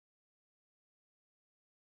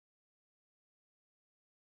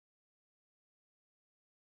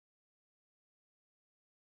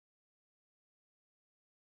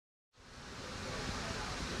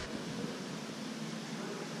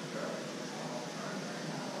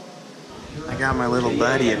I got my little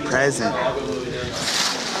buddy a present.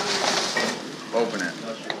 Open it.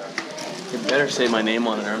 You better say my name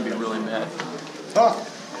on it or I'm gonna be really mad. Oh.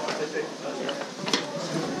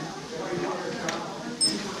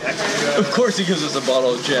 Of course he gives us a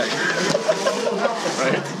bottle of Jack.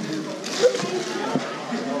 Right?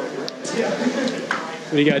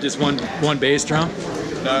 What do you got, just one bass drum?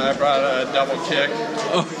 No, I brought a double kick.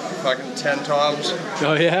 Oh. Fucking 10 toms.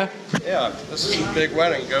 Oh yeah? Yeah, this is a big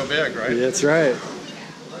wedding. Go big, right? Yeah, that's right.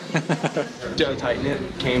 Don't tighten it.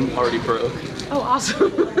 Came already broke. Oh,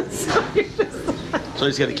 awesome. So I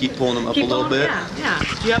just got to keep pulling them up a little bit. Yeah.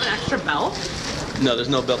 Do you have an extra belt? No, there's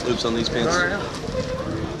no belt loops on these pants.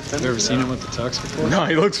 Have you ever seen him with the tux before? No,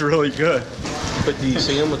 he looks really good. But do you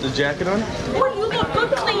see him with the jacket on? Oh, you look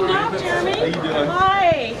good cleaned up, Jeremy. How you doing?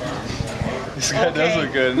 Hi. This guy does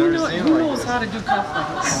look good. Never seen him Who like knows this. how to do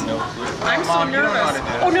cufflinks? No. I'm so Mom, you don't know nervous. how to do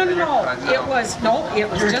it. Oh, no. It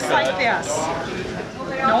was just like this.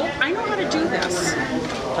 No, I know how to do this.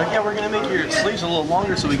 Like, yeah, we're gonna make your sleeves a little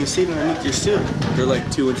longer so we can see them underneath your suit. They're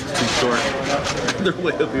like 2 inches too short. They're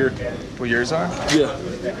way up here. What yours are? Yeah.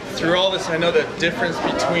 Through all this, I know the difference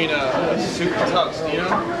between a suit and tux. Do you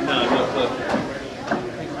know? No clue.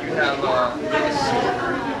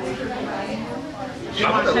 You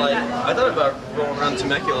have I thought about rolling around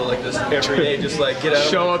Temecula like this every day, just like get out.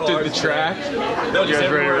 show of up my to car, the track. No, You just guys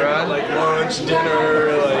ready to everywhere, run? like lunch,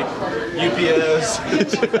 dinner, like UPS.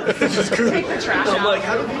 It's just great. Take the trash I'm out. like,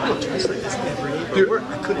 how do people dress like this every day for work?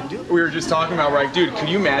 I couldn't do it. We were just talking about, like, dude, could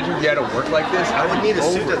you imagine if you had to work like this? I would need a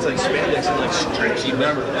suit that's like spandex and like stretchy.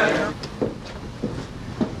 Remember that?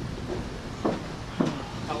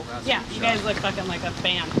 Yeah, you guys look fucking like a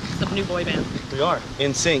band. It's a new boy band. We are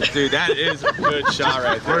in sync. Dude, that is a good shot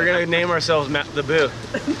right there. We're gonna name ourselves Matt the Boo.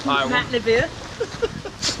 Matt Levitt.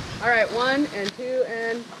 All right, 1 and 2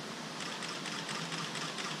 and.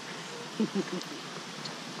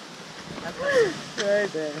 Right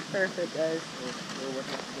there. Perfect, guys.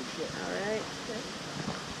 All right.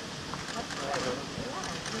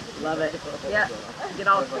 Love it. Yeah. Get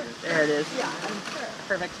all. There it is.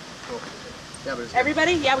 Perfect.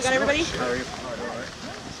 Everybody? Yeah, we got everybody?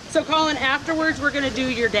 So Colin, afterwards we're gonna do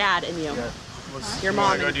your dad and you. Your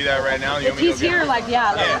mom. Go do that right now. You If want me to he's go get here, like,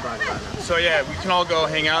 yeah. So yeah, we can all go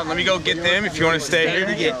hang out. Let me go get them if you want to stay To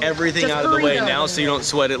here. get everything Just out of the way burrito. now so you don't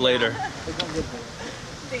sweat it later.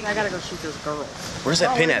 I gotta go shoot those girls. Where's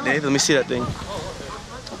that pin at, Dave? Let me see that thing.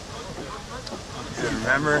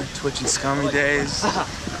 Remember Twitch and Scummy days?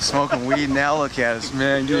 Smoking weed. Now look at us,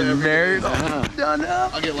 man. Getting married. Done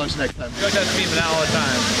up. I'll get lunch next time. You guys have to beat that all the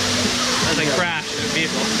time. As they crash into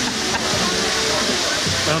people.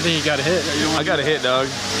 I don't think you got a hit. I got a hit, dog.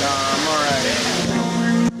 I'm alright.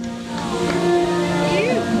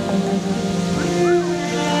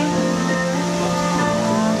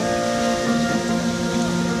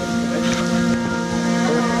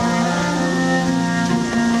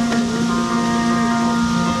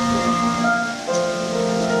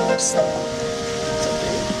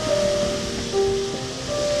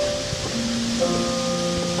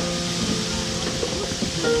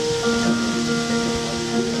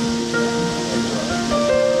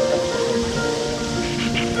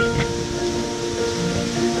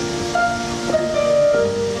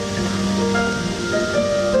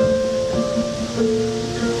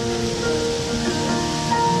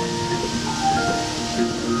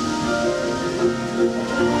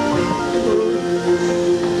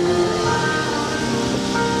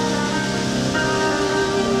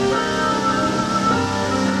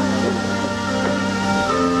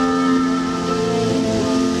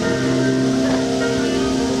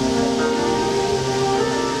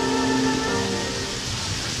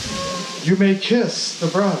 You may kiss the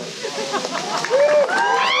bride.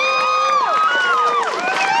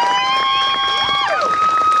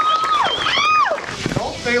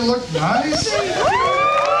 Don't they look nice?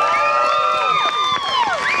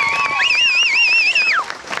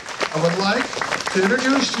 I would like to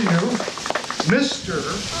introduce to you Mr.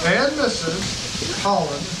 and Mrs.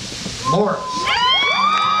 Colin Morris.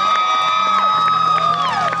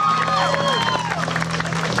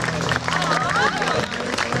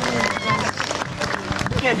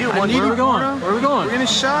 Can't do Where are we going? Where are we going? We're in a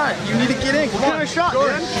shot. You need to get in. Come on, a shot,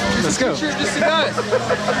 Jordan. man. Let's go. Just a guy.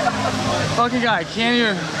 Fucking guy. Can't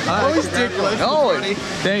even. Always dick. Always.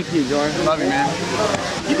 Thank you, Jordan. Love you, man.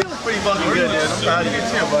 You look pretty fucking good, dude. I'm proud of you.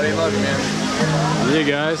 too, buddy. Love you, man. Yeah,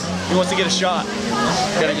 guys. He wants to get a shot.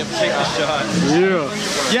 Gotta take the shot. Yeah.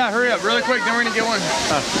 Yeah, hurry up, really quick. Then we're gonna get one.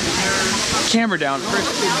 Camera down.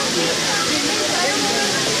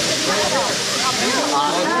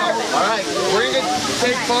 All right, we're gonna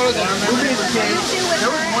take photos and movies. There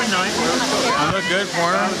was one night. I look good for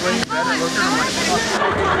him.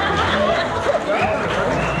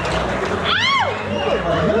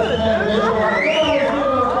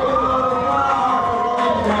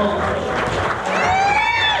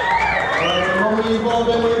 You've all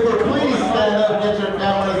been waiting for. Please stand up, get your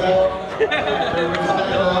cameras out.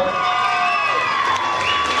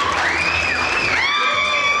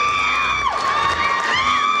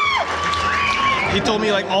 He told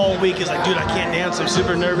me like all week, he's like, dude, I can't dance, I'm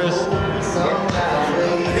super nervous. I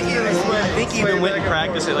think he even went and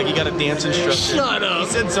practiced it, like he got a dance instructor. Shut up.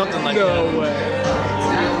 He said something like that. No way.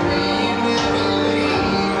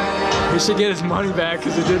 He should get his money back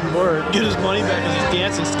because it didn't work. Get his money back because his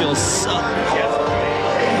dancing skills suck.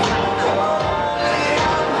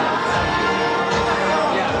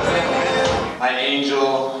 My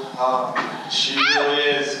angel, she really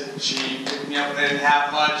is. She picked me up when I didn't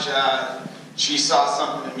have much. She saw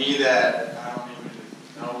something in me that I don't even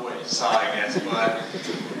know what you saw, I guess. But,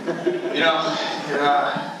 you know,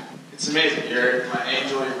 it's amazing. You're my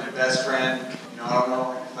angel, you're my best friend. You know, I don't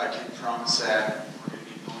know if I can promise that we're going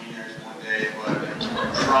to be millionaires one day, but I can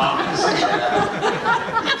promise that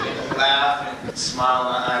you laugh and smile,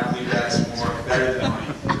 and I believe that's more better than money.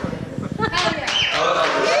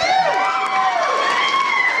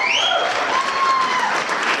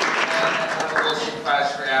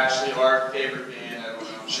 For Ashley, our favorite band.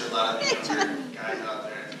 I'm sure a lot of you guys out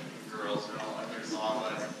there, girls, don't like their song,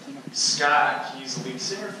 but Scott, he's the lead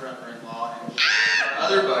singer for Mother-in-Law, and our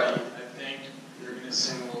other buddy, I think they're going to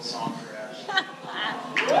sing a little song for Ashley.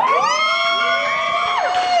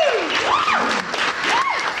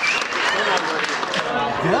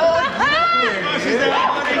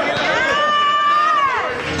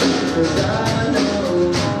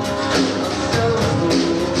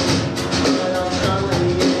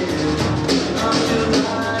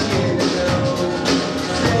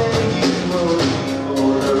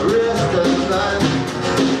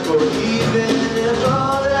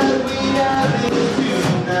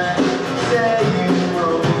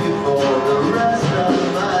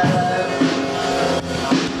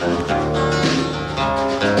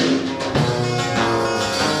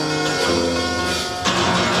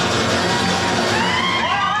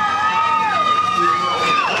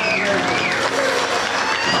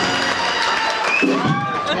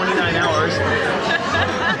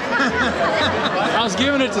 I was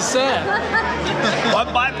giving it to Seth. I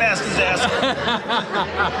bypassed his ass.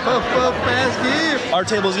 Our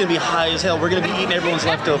table's gonna be high as hell. We're gonna be eating everyone's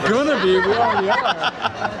leftovers. Gonna be, we already are.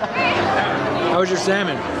 How was your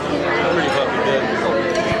salmon? Pretty fucking good.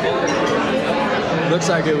 Looks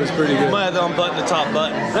like it was pretty good. Might have to unbutton the top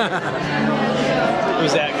button. It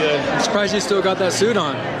was that good. I'm surprised you still got that suit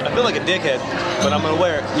on. I feel like a dickhead, but I'm gonna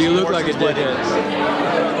wear it. You look like a dickhead.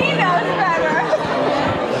 He knows better.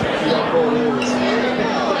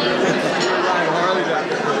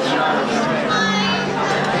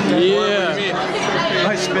 Yeah.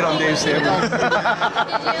 I spit on Dave Sanders.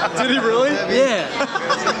 Did he really? Yeah.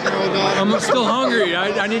 I'm still hungry.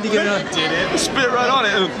 I need to get another. Did it? Spit right on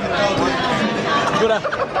it. But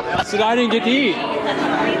I said I didn't get to eat.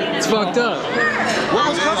 It's fucked up. What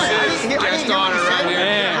was coming? Guest honor right here.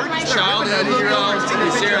 Yeah. Childhood hero.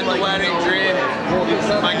 He's here at the wedding. Dream.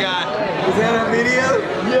 My God. Is that a video?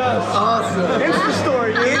 Yes. Awesome. Insta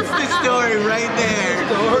story, dude. Insta story right there.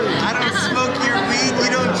 I don't smoke your weed,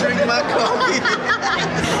 you don't drink my coffee.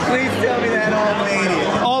 Please tell me that all made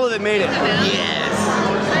it. All of it made it. Yes.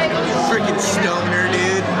 Freaking stoner,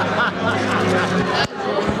 dude.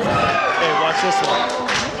 Hey, watch this one.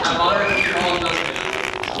 I'm honored to be all of those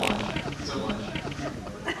so much.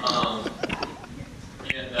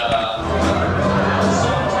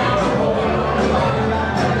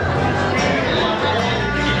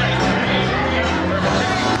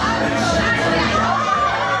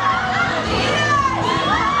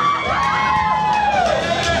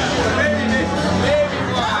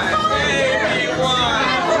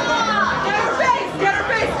 Get her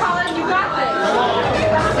face, Colin. You got this.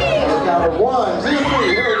 One, two, three.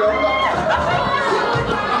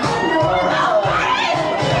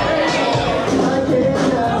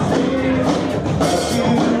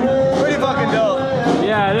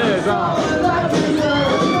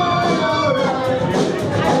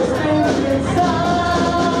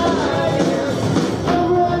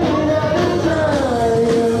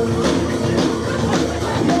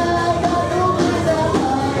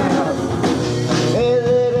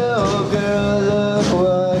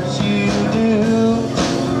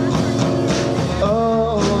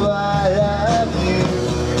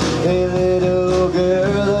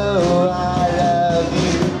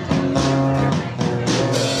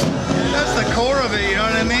 of it, you know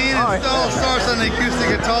what I mean? It still starts on the acoustic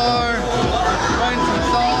guitar, writing some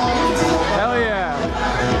songs. Hell yeah.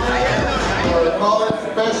 Call it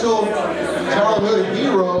special childhood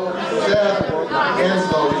hero, Seth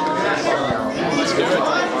Genslow. Let's do it.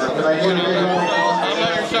 Can I get a big round of applause? How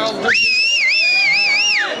about your childhood?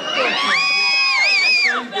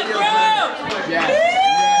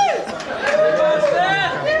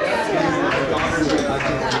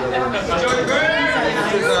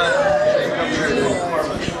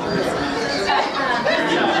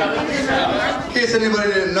 In case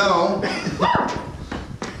anybody didn't know,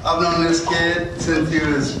 I've known this kid since he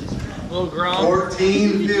was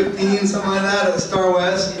 14, 15, something like that, at Star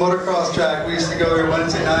West motocross track. We used to go there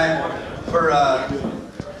Wednesday night for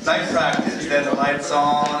night practice. They had the lights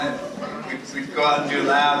on, and we'd go out and do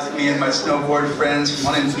laps, me and my snowboard friends from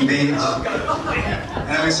Huntington Beach. And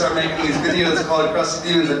then we started making these videos called Crusty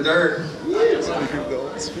Demons of Dirt.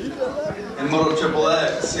 And Moto Triple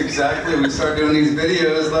X, exactly. We started doing these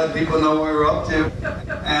videos, letting people know what we were up to.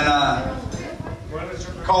 And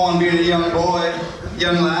Colin, being a young boy,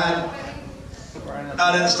 young lad,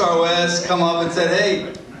 out at Star West, come up and said,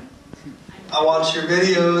 hey, I watched your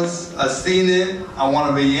videos, I've seen it, I want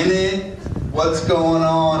to be in it. What's going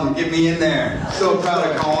on? Get me in there. So proud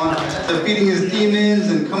of Colin, defeating his demons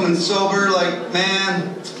and coming sober. Like,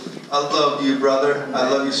 man, I love you, brother. I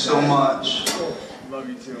love you so much. Love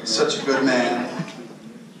you too. You're such a good man.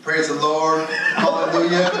 Praise the Lord.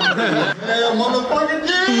 Hallelujah. Yeah, motherfucking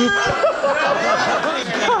yeah!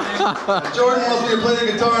 Jordan wants me to play the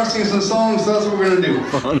guitar and sing some songs, so that's what we're gonna do.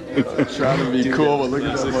 Trying to be cool, but look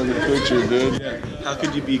at that fucking picture, dude. Yeah. How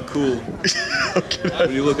could you be cool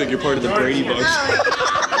when you look like you're part of the Brady Bunch?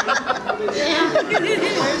 I'm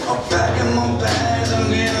packing my bags, I'm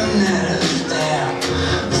getting out of town.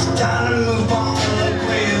 It's time to move on,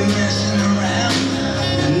 quit messing around.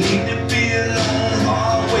 You need to be alone,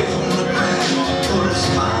 far away from the crowd. Put a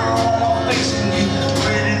smile on my face and get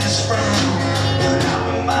ready to frown. But I've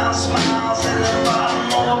been buying smiles in the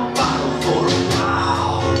bottom of a bottle for a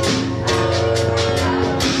while.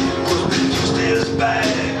 Was been just as bad,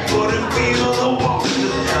 but it feels a walk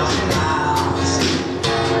 1,000 miles.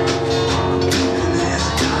 And as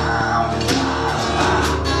time flies by,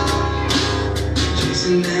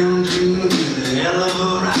 chasing down dreams is a hell of a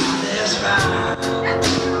ride. That's right.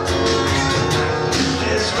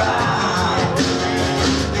 That's right.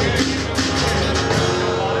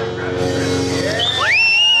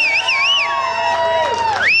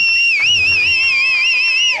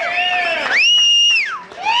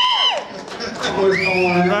 What's going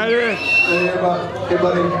on? Right here. Hey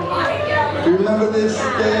buddy, do you remember this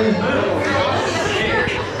day?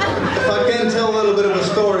 If I can tell a little bit of a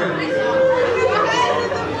story.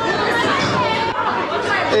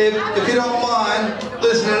 If you don't mind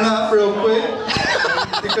listening up real quick,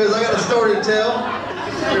 because I got a story to tell.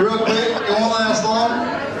 Real quick, it won't last long.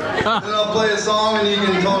 Then I'll play a song and you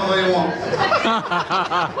can talk what you want.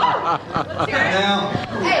 Now,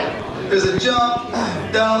 there's a jump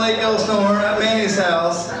down Lake Elsinore at Manny's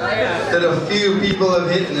house that a few people have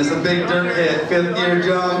hit, and it's a big dirt hit, 5th year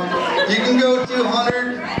jump. You can go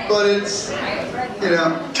 200, but it's, you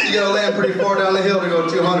know, you gotta land pretty far down the hill to go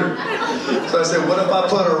 200. So I said, what if I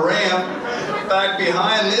put a ramp back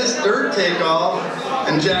behind this dirt takeoff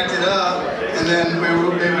and jacked it up, and then we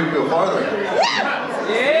would be able to go farther.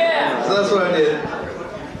 Yeah. So that's what I did.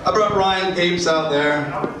 I brought Ryan Capes out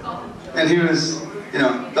there, and he was, you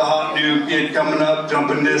know, the hot new kid coming up,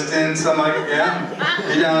 jumping distance. I'm like, yeah,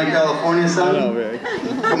 you down in California, son? I know, man.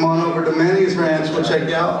 Come on over to Manny's Ranch, we'll check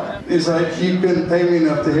you out. He's like, you couldn't pay me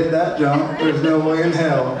enough to hit that jump. There's no way in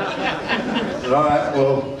hell. I said, all right,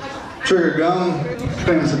 well, Trigger Gum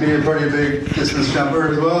claims to be a pretty big distance jumper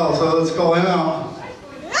as well, so let's call him out.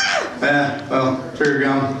 Yeah, well, Trigger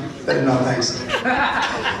Gum said no thanks.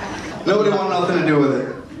 Nobody wanted nothing to do with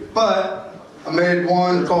it. But I made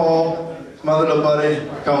one call to my little buddy,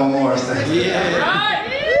 Colin Morrison. Yeah. I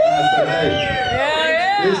said, hey,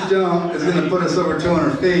 this jump is going to put us over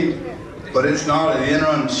 200 feet, but it's not an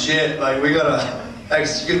in-run shit. Like, we got to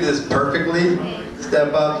execute this perfectly.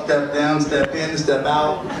 Step up, step down, step in, step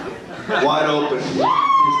out. Wide open. He said, all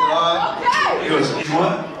right. He goes, you know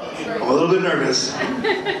what? I'm a little bit nervous.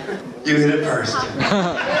 You hit it first.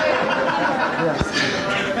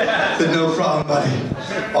 I said, no problem, buddy.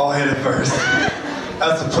 I'll hit it first.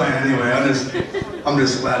 That's the plan anyway. I'm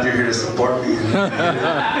just glad you're here to support me. If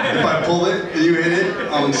I pull it and you hit it,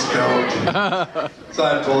 I'm stoked. So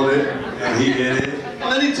I pulled it and he hit it.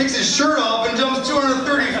 And then he takes his shirt off and jumps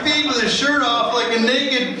 230 feet with his shirt off like a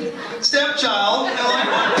naked stepchild. And I'm like,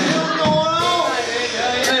 what the hell's going on?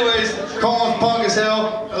 Anyways, Colin's punk as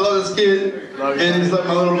hell. I love this kid, and he's like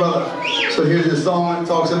my little brother. So here's this song that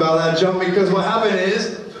talks about that jump, because what happened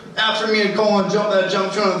is, after me and Colin jumped that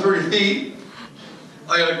jump 230 feet,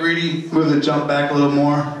 I got greedy, moved the jump back a little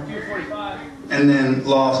more, and then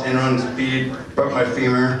lost in-run speed, broke my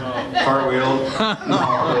femur, cartwheeled,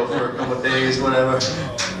 for a couple of days, whatever.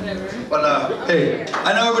 But hey,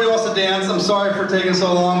 I know everybody wants to dance. I'm sorry for taking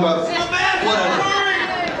so long, but whatever.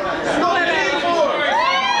 This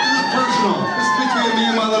is personal. This is between me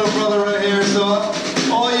and my little brother right here. So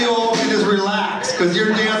all you all can just relax, because your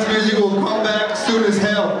dance music will come back soon as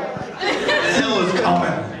hell. Hell is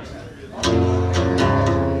coming.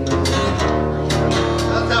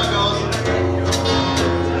 That's how it goes.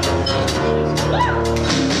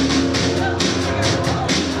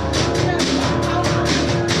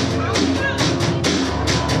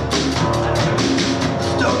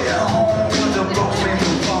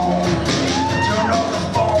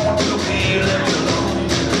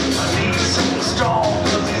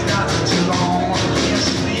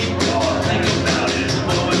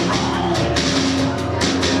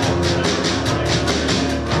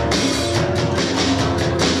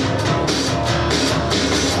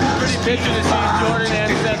 Picture to see Jordan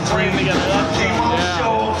and Seth playing together. That's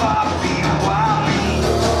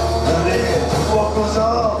What goes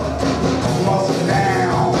up must be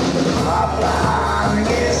down. I fly and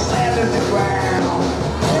get slammed to the ground.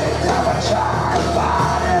 Every time I try to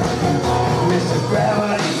fight it, Mr.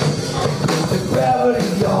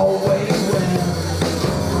 Gravity always wins.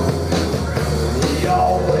 He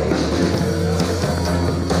always wins.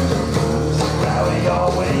 Mr. Gravity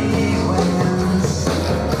always wins.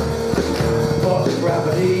 For the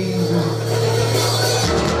gravity.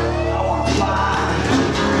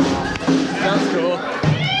 That's cool.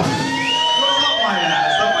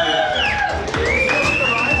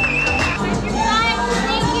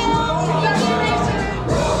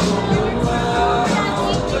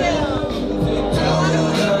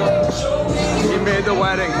 He made the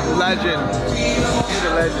wedding. Legend. He's a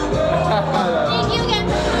legend. Thank you again.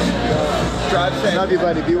 Drive safe. Love you,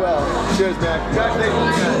 buddy. Be well. Cheers, man.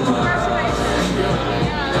 Congratulations.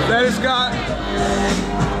 That is Scott.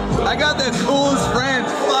 I got the coolest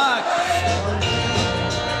friends. Fuck.